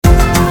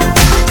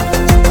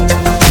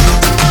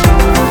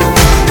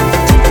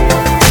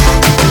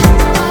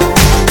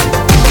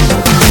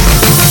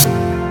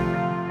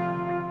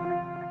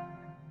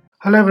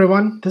Hello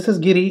everyone, this is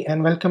Giri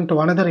and welcome to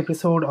another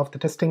episode of the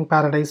Testing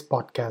Paradise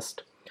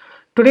podcast.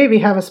 Today we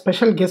have a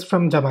special guest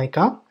from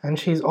Jamaica and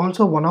she is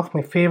also one of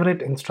my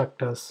favorite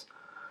instructors.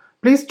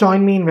 Please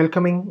join me in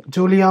welcoming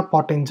Julia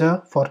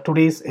Pottinger for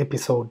today's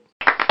episode.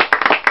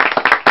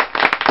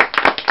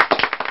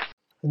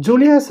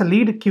 Julia is a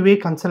lead QA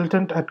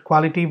consultant at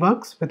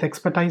QualityWorks with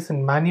expertise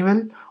in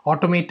manual,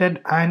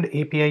 automated and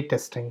API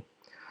testing.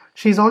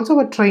 She is also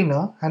a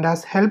trainer and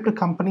has helped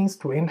companies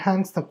to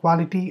enhance the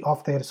quality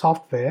of their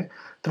software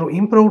through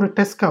improved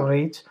test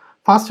coverage,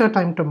 faster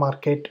time to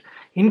market,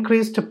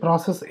 increased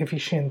process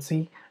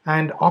efficiency,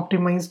 and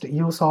optimized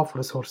use of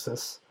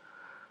resources.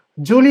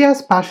 Julia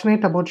is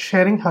passionate about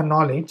sharing her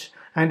knowledge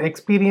and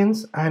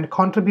experience and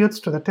contributes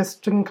to the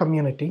testing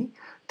community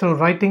through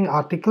writing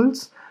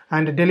articles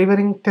and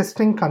delivering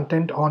testing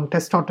content on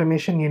Test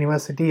Automation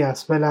University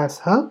as well as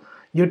her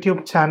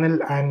YouTube channel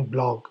and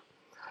blog.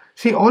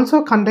 She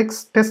also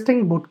conducts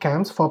testing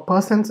bootcamps for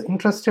persons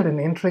interested in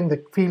entering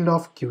the field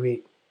of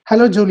QA.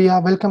 Hello,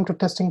 Julia. Welcome to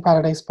Testing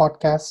Paradise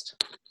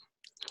podcast.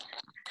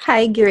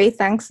 Hi, Giri.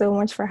 Thanks so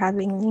much for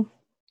having me.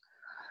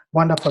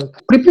 Wonderful.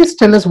 Could you please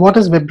tell us what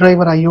is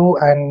WebDriverIO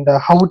and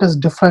how it is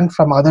different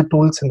from other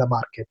tools in the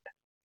market?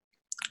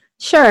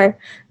 Sure.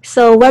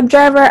 So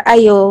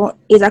WebDriverIO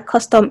is a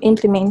custom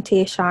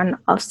implementation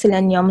of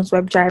Selenium's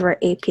WebDriver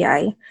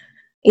API.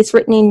 It's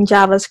written in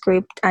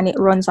JavaScript and it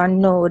runs on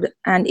Node,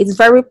 and it's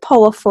very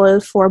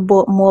powerful for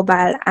both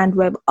mobile and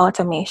web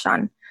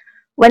automation.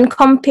 When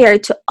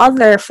compared to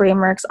other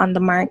frameworks on the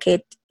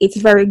market, it's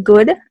very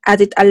good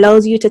as it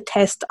allows you to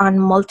test on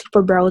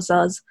multiple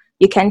browsers.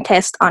 You can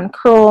test on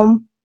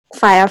Chrome,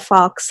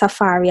 Firefox,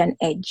 Safari, and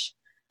Edge.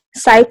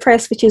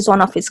 Cypress, which is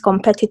one of its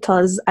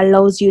competitors,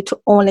 allows you to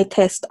only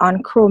test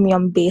on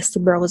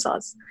Chromium-based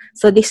browsers.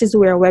 So this is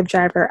where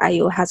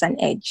WebDriverIO has an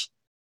edge.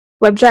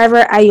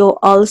 WebDriverIO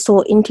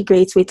also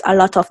integrates with a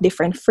lot of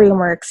different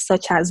frameworks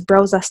such as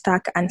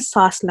BrowserStack and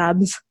Sauce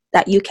Labs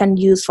that you can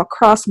use for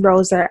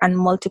cross-browser and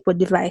multiple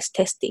device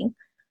testing.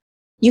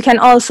 You can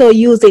also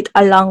use it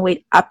along with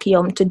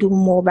Appium to do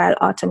mobile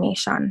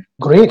automation.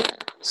 Great.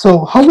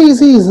 So how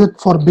easy is it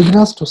for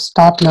beginners to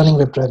start learning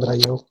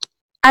WebDriverIO?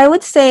 I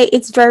would say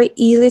it's very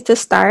easy to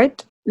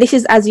start. This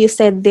is, as you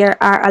said, there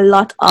are a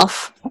lot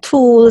of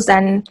tools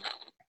and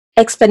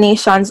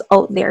explanations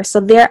out there.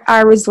 So there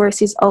are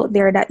resources out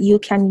there that you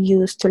can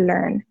use to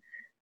learn.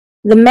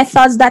 The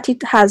methods that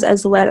it has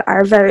as well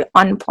are very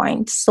on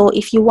point. So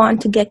if you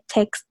want to get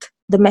text,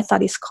 the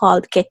method is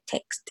called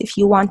getText. If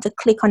you want to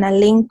click on a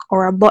link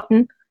or a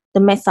button,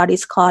 the method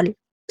is called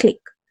click.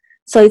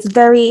 So it's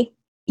very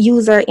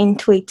user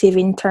intuitive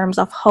in terms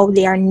of how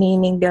they are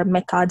naming their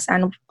methods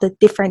and the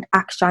different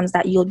actions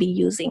that you'll be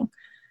using.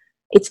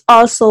 It's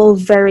also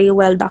very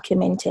well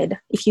documented.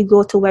 If you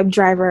go to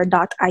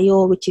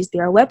WebDriver.io, which is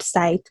their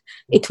website,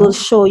 it will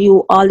show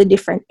you all the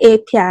different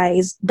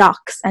APIs,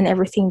 docs, and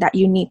everything that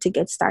you need to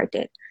get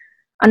started.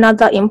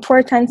 Another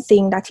important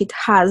thing that it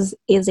has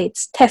is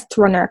its test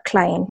runner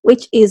client,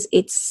 which is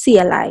its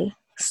CLI.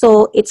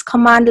 So its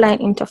command line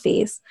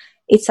interface.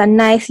 It's a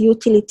nice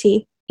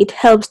utility. It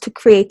helps to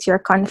create your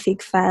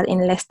config file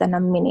in less than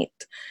a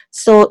minute.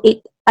 So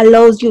it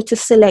allows you to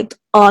select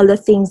all the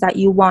things that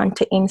you want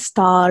to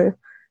install,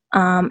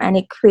 and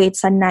it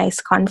creates a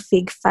nice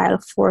config file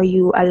for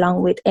you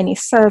along with any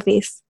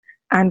service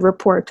and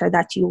reporter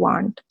that you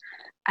want.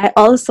 I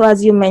also,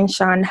 as you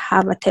mentioned,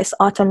 have a Test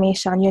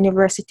Automation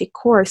University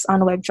course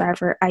on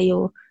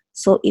WebDriverIO.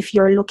 So if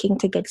you're looking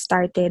to get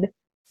started,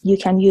 you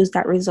can use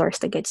that resource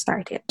to get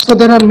started. So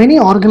there are many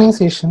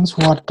organizations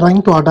who are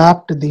trying to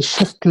adapt the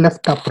shift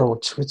left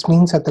approach, which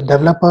means that the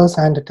developers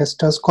and the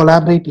testers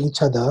collaborate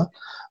each other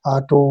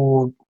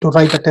to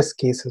write the test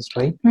cases,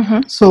 right?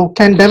 Mm-hmm. So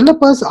can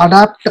developers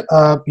adapt,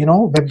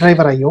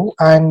 WebDriverIO,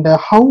 and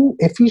how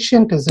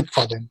efficient is it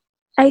for them?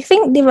 I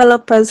think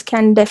developers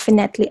can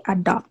definitely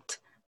adopt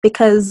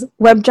because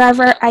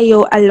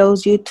WebDriverIO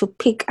allows you to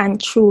pick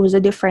and choose the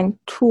different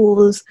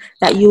tools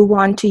that you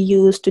want to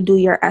use to do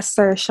your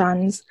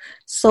assertions.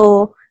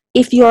 So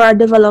if you're a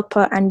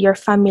developer and you're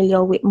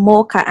familiar with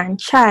Mocha and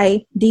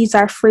Chai, these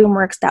are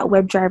frameworks that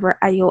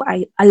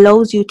WebDriverIO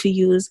allows you to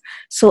use.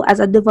 So as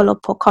a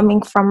developer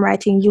coming from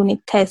writing unit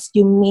tests,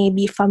 you may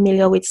be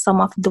familiar with some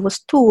of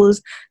those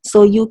tools,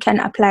 so you can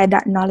apply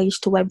that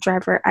knowledge to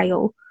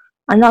WebDriverIO.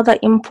 Another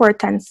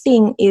important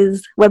thing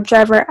is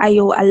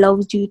WebDriverIO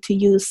allows you to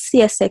use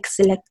CSS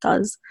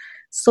selectors.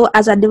 So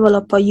as a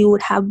developer, you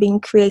would have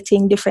been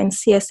creating different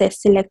CSS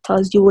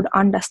selectors. You would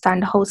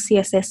understand how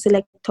CSS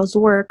selectors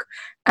work,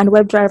 and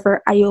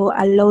WebDriverIO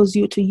allows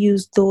you to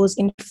use those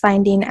in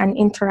finding and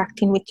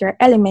interacting with your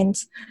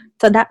elements.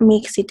 So that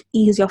makes it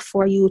easier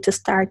for you to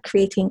start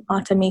creating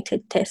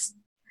automated tests.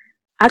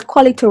 At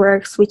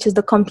QualityWorks, which is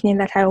the company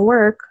that I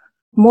work,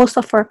 most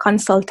of our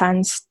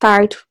consultants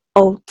start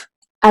out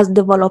as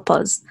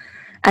developers,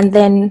 and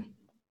then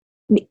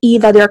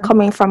either they're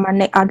coming from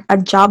a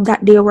job that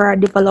they were a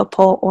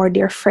developer, or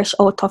they're fresh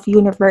out of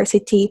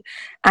university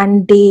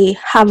and they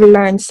have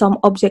learned some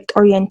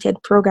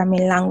object-oriented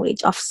programming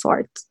language of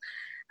sorts.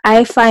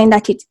 I find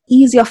that it's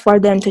easier for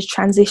them to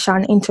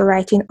transition into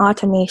writing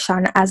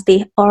automation as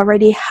they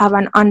already have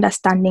an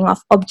understanding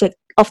of the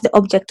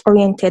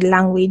object-oriented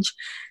language,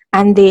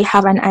 and they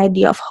have an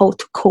idea of how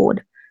to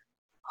code.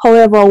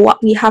 However,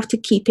 what we have to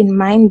keep in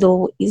mind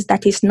though is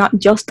that it's not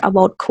just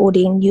about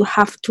coding. You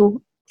have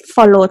to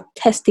follow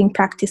testing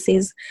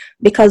practices,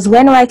 because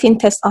when writing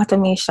test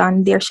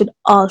automation, there should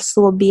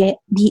also be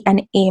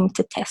an aim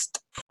to test.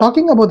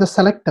 Talking about the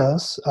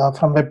selectors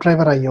from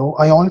WebDriverIO,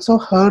 I also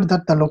heard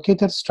that the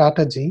locator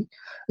strategy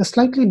is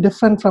slightly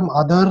different from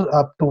other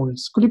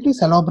tools. Could you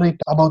please elaborate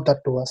about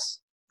that to us?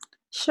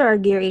 Sure,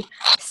 Gary.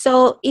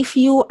 So if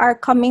you are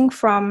coming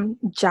from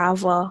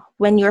Java,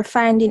 when you're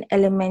finding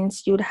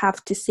elements, you'd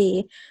have to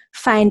say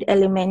find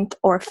element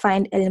or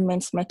find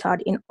elements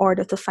method in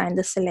order to find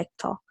the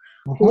selector.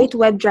 With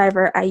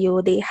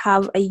WebDriverIO, they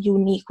have a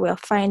unique way of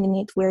finding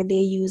it where they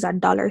use a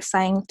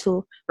 $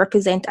 to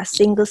represent a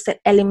single set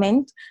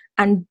element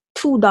and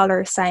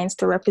 $2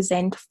 to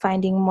represent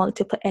finding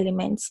multiple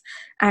elements.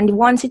 And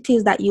once it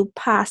is that you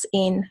pass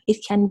in, it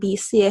can be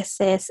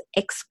CSS,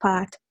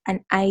 XPath,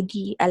 an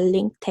ID, a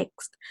link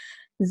text.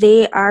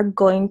 They are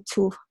going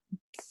to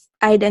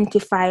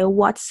identify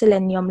what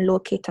Selenium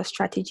locator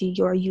strategy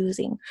you're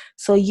using.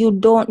 So you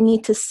don't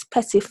need to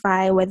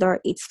specify whether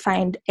it's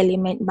find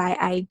element by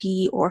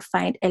ID or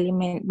find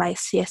element by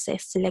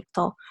CSS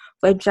selector.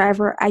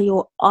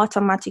 WebDriverIO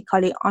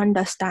automatically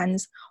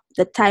understands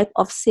the type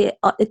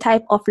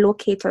of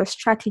locator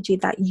strategy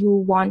that you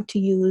want to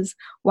use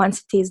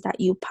once it is that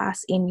you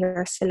pass in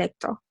your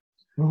selector.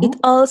 It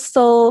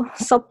also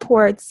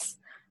supports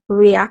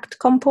React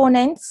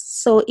components.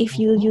 So if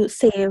you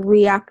say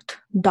React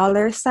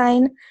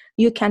 $,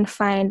 you can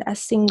find a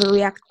single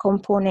React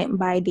component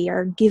by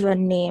their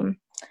given name,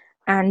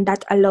 and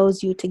that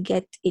allows you to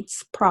get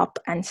its prop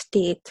and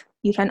state.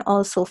 You can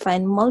also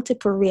find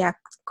multiple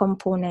React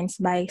components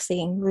by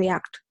saying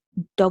React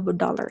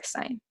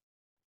 $.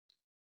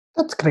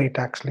 That's great,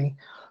 actually.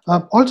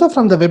 Also,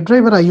 from the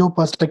WebDriverIO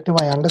perspective,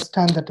 I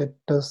understand that it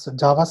is a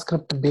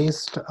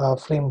JavaScript-based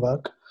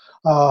framework.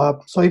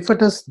 So if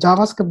it is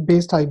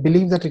JavaScript-based, I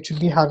believe that it should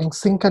be having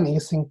sync and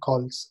async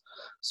calls.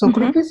 So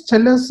could you please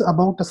tell us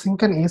about the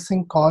sync and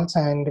async calls,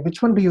 and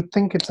which one do you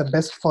think it's the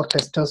best for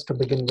testers to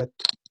begin with?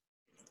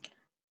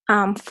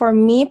 For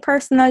me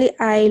personally,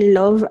 I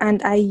love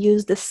and I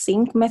use the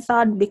sync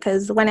method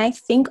because when I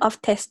think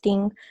of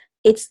testing,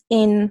 it's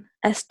in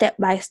a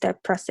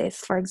step-by-step process.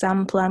 For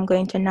example, I'm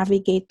going to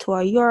navigate to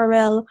a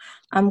URL.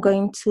 I'm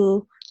going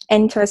to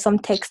enter some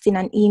text in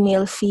an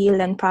email field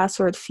and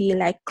password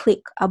field. I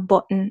click a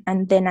button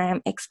and then I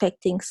am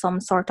expecting some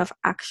sort of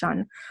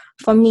action.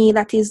 For me,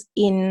 that is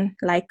in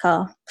like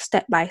a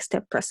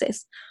step-by-step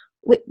process.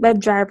 With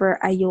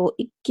WebDriverIO,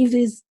 it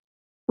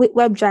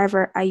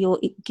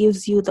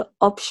gives you the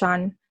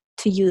option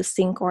to use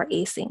sync or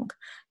async.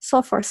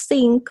 So for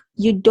sync,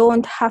 you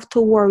don't have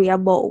to worry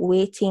about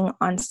waiting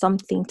on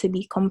something to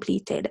be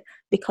completed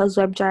because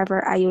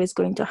WebDriverIO is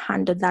going to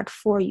handle that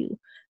for you.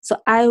 So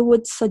I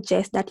would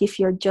suggest that if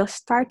you're just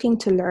starting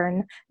to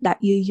learn, that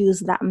you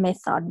use that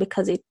method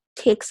because it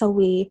takes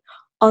away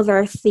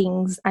other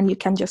things and you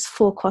can just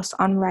focus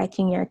on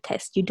writing your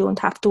test. You don't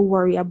have to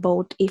worry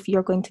about if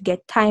you're going to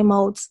get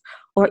timeouts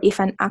or if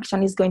an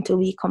action is going to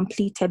be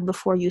completed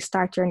before you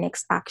start your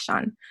next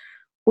action.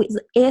 With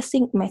the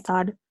async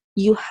method,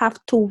 you have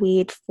to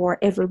wait for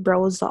every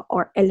browser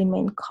or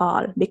element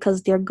call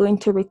because they're going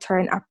to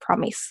return a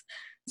promise.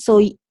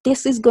 So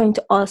this is going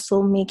to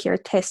also make your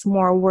test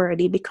more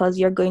wordy because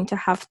you're going to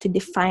have to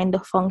define the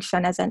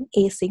function as an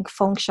async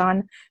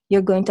function.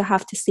 You're going to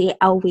have to say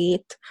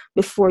await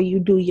before you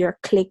do your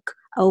click,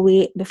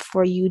 await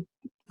before you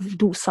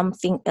do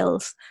something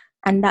else.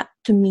 And that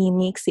to me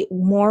makes it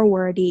more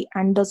wordy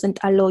and doesn't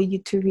allow you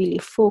to really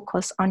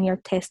focus on your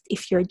test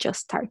if you're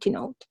just starting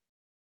out.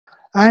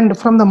 And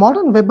from the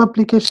modern web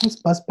applications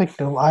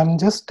perspective, I'm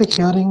just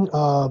hearing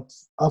a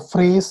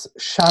phrase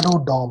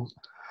shadow DOM.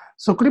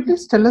 So could you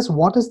please tell us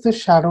what is the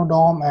shadow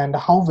DOM and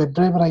how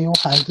WebDriverIO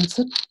handles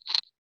it?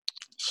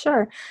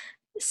 Sure.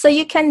 So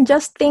you can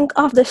just think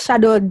of the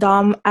shadow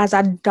DOM as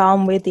a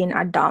DOM within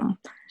a DOM.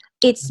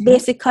 It's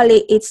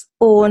basically its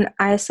own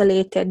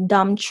isolated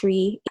DOM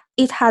tree.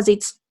 It has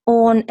its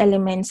own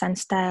elements and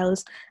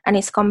styles, and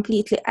it's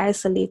completely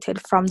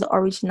isolated from the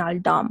original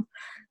DOM.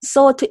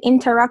 So to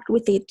interact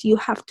with it, you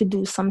have to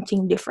do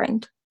something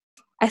different.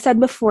 I said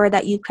before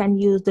that you can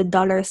use the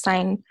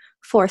 $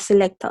 for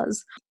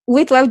selectors.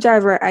 With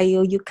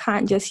WebDriverIO, you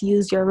can't just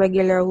use your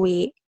regular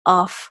way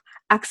of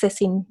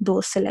accessing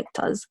those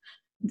selectors.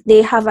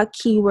 They have a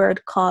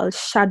keyword called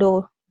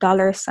shadow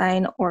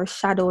 $ or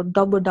shadow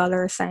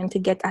 $, to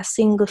get a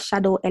single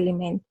shadow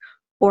element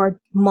or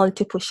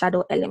multiple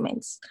shadow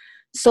elements.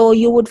 So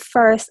you would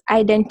first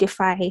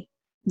identify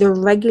the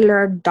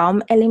regular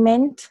DOM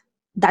element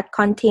that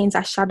contains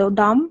a shadow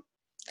DOM.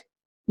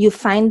 You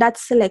find that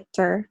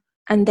selector,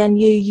 and then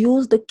you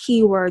use the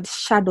keyword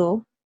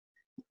shadow,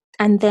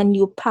 and then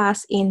you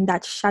pass in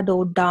that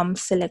shadow DOM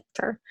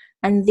selector.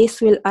 And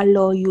this will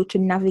allow you to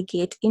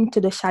navigate into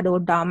the Shadow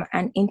DOM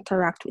and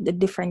interact with the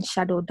different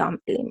Shadow DOM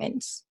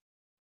elements.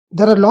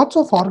 There are lots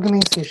of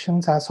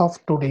organizations as of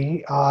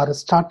today have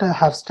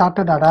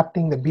started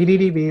adapting the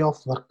BDD way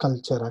of work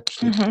culture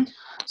actually.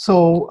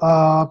 So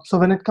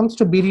when it comes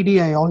to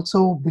BDD, I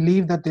also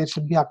believe that there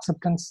should be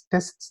acceptance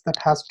tests that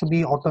has to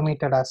be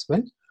automated as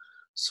well.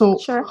 So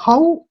Sure.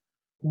 how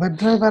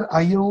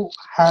WebDriverIO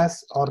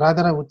has, or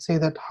rather I would say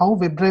that how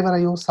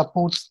WebDriverIO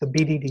supports the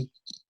BDD?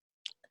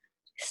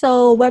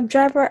 So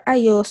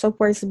WebDriverIO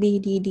supports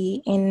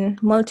BDD in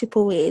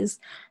multiple ways.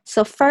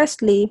 So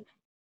firstly,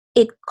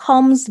 it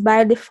comes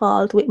by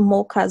default with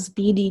Mocha's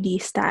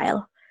BDD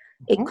style.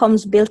 It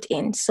comes built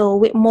in. So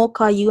with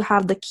Mocha, you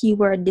have the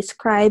keyword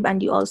describe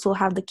and you also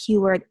have the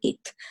keyword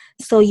it.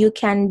 So you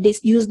can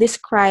use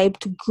describe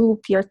to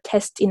group your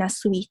test in a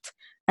suite.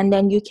 And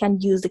then you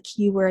can use the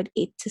keyword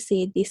it to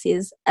say this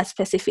is a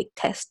specific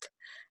test.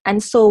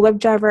 And so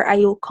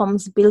WebDriverIO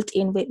comes built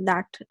in with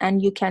that,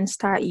 and you can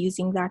start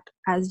using that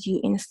as you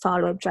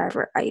install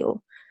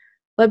WebDriverIO.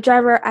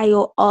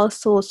 WebDriverIO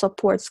also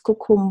supports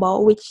Cucumber,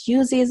 which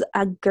uses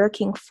a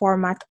gherkin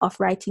format of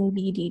writing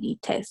BDD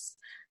tests.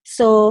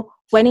 So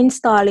when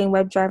installing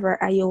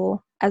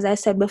WebDriverIO, as I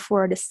said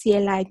before, the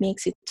CLI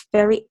makes it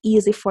very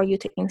easy for you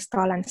to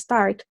install and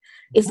start.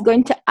 It's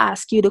going to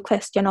ask you the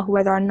question of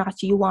whether or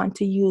not you want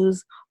to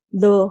use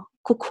the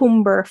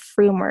Cucumber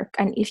framework.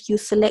 And if you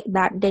select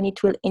that, then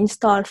it will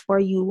install for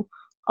you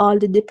all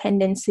the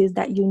dependencies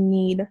that you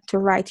need to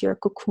write your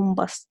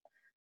Cucumber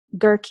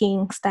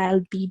gherkin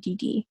style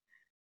BDD.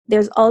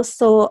 There's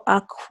also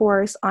a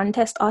course on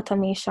test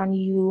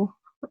automation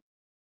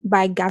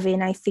by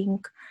Gavin, I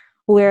think,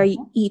 where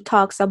he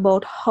talks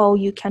about how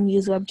you can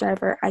use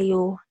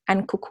WebDriverIO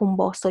and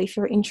Cucumber. So if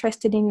you're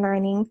interested in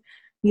learning,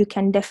 you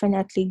can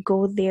definitely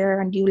go there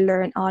and you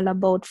learn all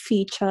about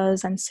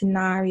features and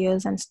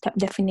scenarios and step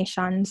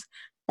definitions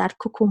that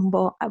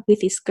Cucumber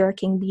with its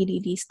gherkin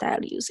BDD style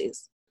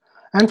uses.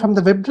 And from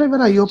the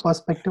WebDriverIO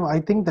perspective,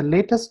 I think the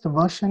latest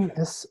version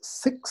is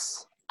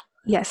 6.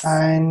 Yes.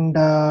 And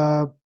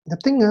the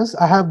thing is,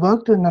 I have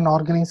worked in an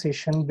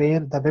organization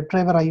where the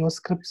WebDriverIO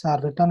scripts are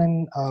written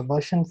in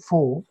version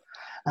 4.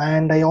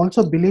 And I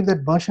also believe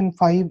that version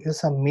 5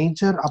 is a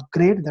major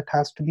upgrade that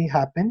has to be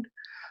happened.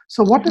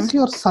 So what is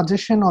your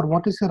suggestion, or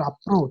what is your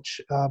approach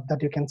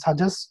that you can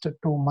suggest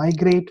to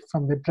migrate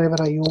from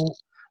WebDriverIO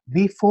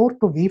V4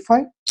 to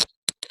V5?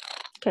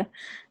 Okay,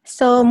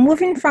 so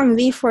moving from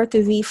V4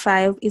 to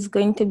V5 is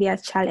going to be a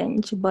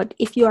challenge, but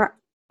if you are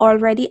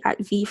already at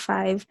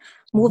V5,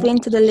 moving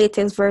to the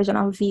latest version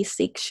of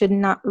V6 should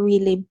not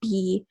really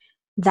be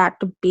that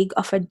big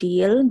of a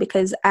deal,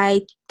 because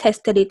I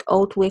tested it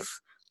out with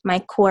my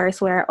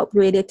course where I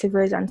upgraded to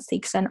version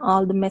 6 and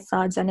all the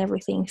methods and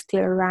everything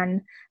still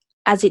ran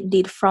as it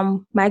did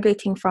from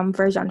migrating from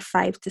version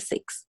 5 to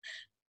 6.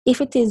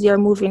 If it is you're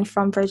moving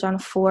from version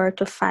 4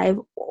 to 5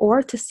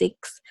 or to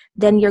 6,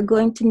 then you're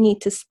going to need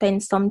to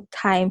spend some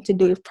time to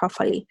do it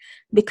properly,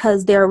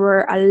 because there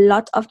were a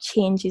lot of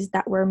changes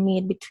that were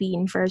made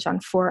between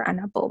version 4 and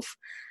above.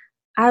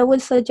 I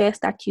would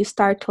suggest that you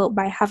start out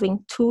by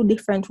having 2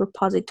 different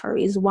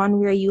repositories, one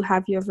where you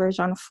have your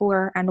version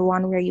 4 and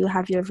one where you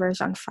have your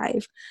version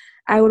 5.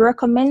 I would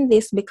recommend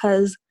this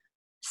because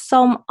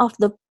some of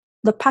the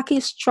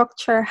package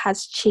structure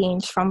has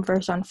changed from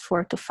version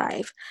 4 to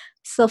 5.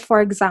 So for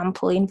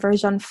example, in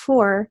version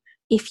 4,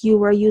 if you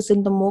were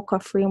using the Mocha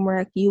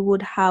framework, you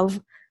would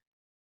have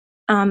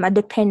a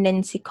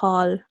dependency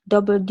called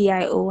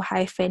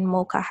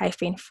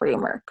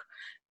WDIO-Mocha-framework.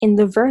 In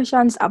the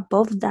versions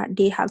above that,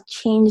 they have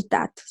changed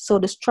that. So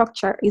the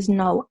structure is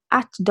now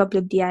at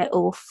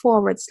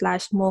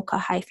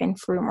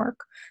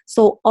WDIO/Mocha-framework.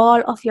 So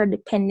all of your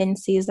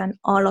dependencies and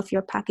all of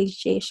your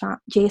package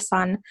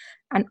JSON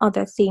and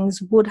other things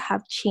would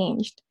have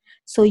changed.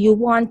 So you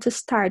want to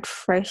start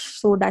fresh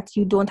so that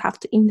you don't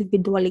have to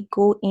individually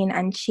go in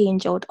and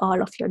change out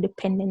all of your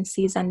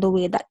dependencies and the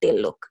way that they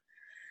look.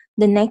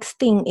 The next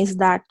thing is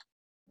that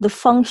the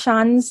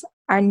functions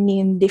are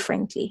named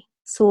differently.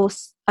 So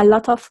a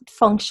lot of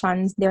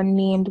functions, their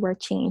named were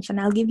changed, and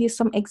I'll give you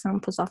some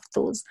examples of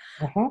those.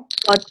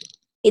 But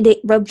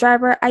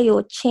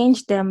WebDriverIO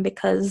changed them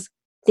because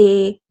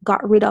they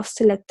got rid of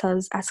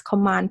selectors as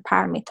command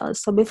parameters.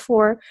 So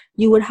before,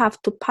 you would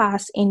have to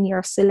pass in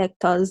your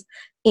selectors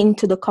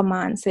into the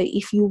command. So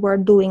if you were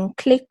doing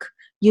click,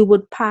 you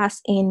would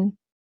pass in,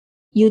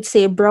 you'd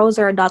say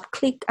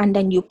browser.click, and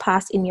then you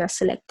pass in your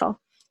selector.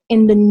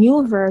 In the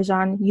new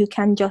version, you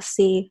can just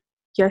say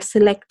your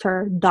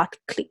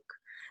selector.click.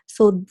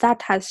 So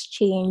that has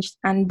changed,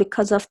 and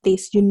because of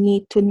this, you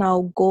need to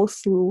now go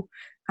through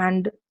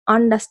and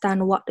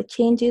understand what the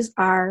changes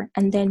are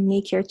and then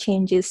make your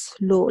changes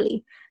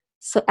slowly.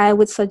 So I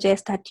would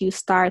suggest that you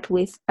start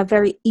with a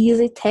very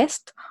easy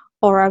test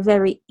or a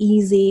very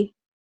easy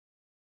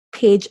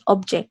page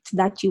object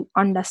that you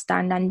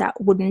understand and that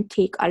wouldn't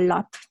take a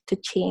lot to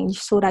change,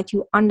 so that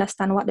you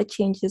understand what the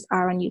changes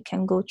are and you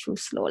can go through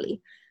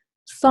slowly.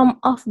 Some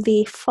of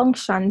the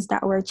functions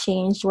that were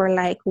changed were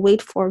like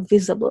wait for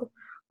visible.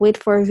 wait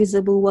for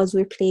visible was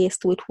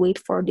replaced with wait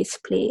for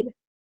displayed.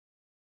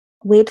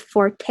 Wait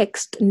for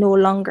text no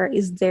longer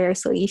is there.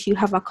 So if you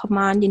have a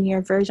command in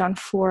your version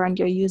 4 and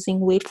you're using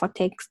wait for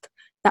text,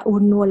 that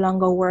would no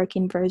longer work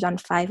in version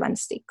 5 and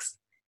 6.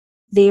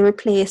 They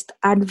replaced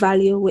add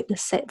value with the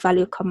set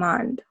value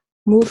command.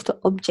 Move to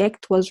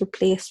object was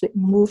replaced with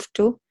move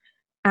to,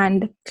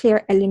 and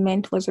clear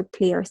element was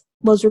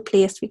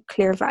replaced with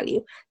clear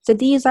value. So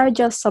these are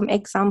just some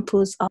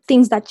examples of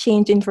things that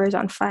change in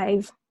version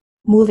 5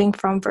 moving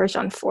from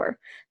version 4.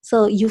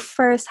 So you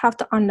first have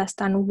to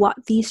understand what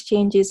these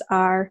changes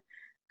are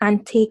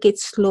and take it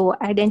slow.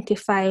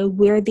 Identify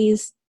where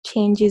these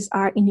changes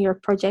are in your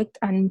project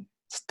and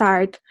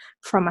start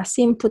from a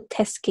simple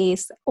test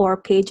case or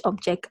page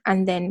object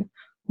and then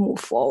move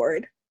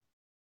forward.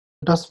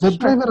 Does Sure.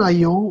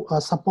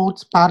 WebDriverIO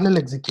supports parallel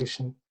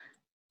execution?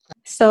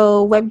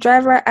 So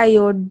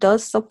WebDriverIO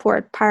does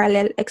support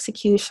parallel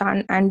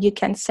execution, and you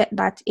can set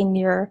that in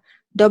your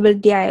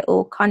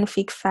WDIO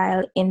config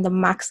file in the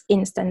max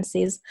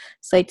instances.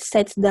 So it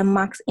sets the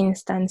max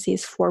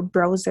instances for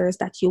browsers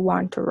that you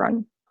want to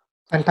run.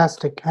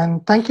 Fantastic.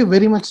 And thank you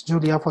very much,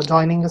 Julia, for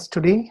joining us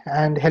today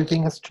and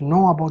helping us to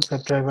know about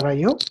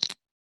WebDriverIO.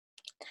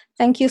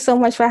 Thank you so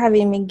much for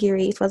having me,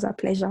 Giri. It was a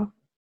pleasure.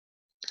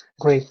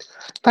 Great.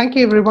 Thank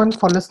you, everyone,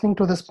 for listening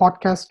to this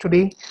podcast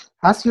today.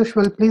 As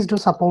usual, please do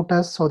support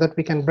us so that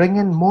we can bring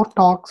in more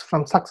talks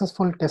from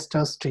successful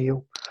testers to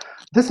you.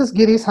 This is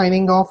Giri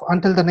signing off.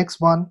 Until the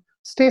next one,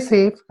 stay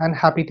safe and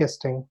happy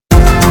testing.